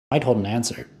might hold an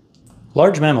answer.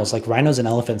 Large mammals like rhinos and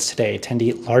elephants today tend to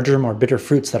eat larger, more bitter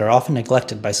fruits that are often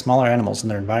neglected by smaller animals in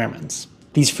their environments.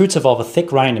 These fruits evolve a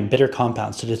thick rind and bitter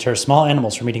compounds to deter small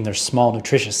animals from eating their small,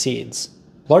 nutritious seeds.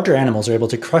 Larger animals are able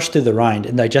to crush through the rind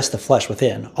and digest the flesh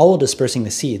within, all while dispersing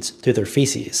the seeds through their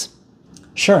feces.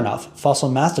 Sure enough, fossil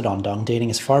mastodon dung dating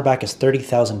as far back as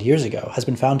 30,000 years ago has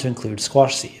been found to include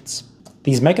squash seeds.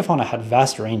 These megafauna had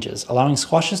vast ranges, allowing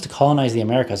squashes to colonize the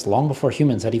Americas long before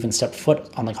humans had even stepped foot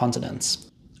on the continents.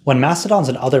 When mastodons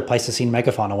and other Pleistocene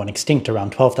megafauna went extinct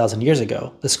around 12,000 years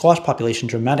ago, the squash population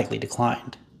dramatically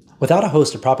declined. Without a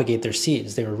host to propagate their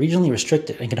seeds, they were regionally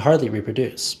restricted and could hardly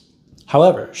reproduce.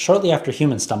 However, shortly after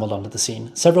humans stumbled onto the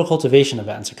scene, several cultivation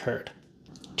events occurred.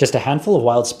 Just a handful of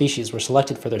wild species were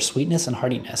selected for their sweetness and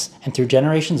hardiness, and through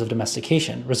generations of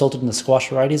domestication, resulted in the squash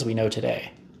varieties we know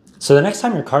today. So the next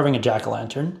time you're carving a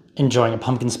jack-o'-lantern, enjoying a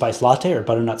pumpkin spice latte or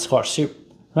butternut squash soup,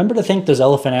 remember to thank those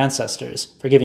elephant ancestors for giving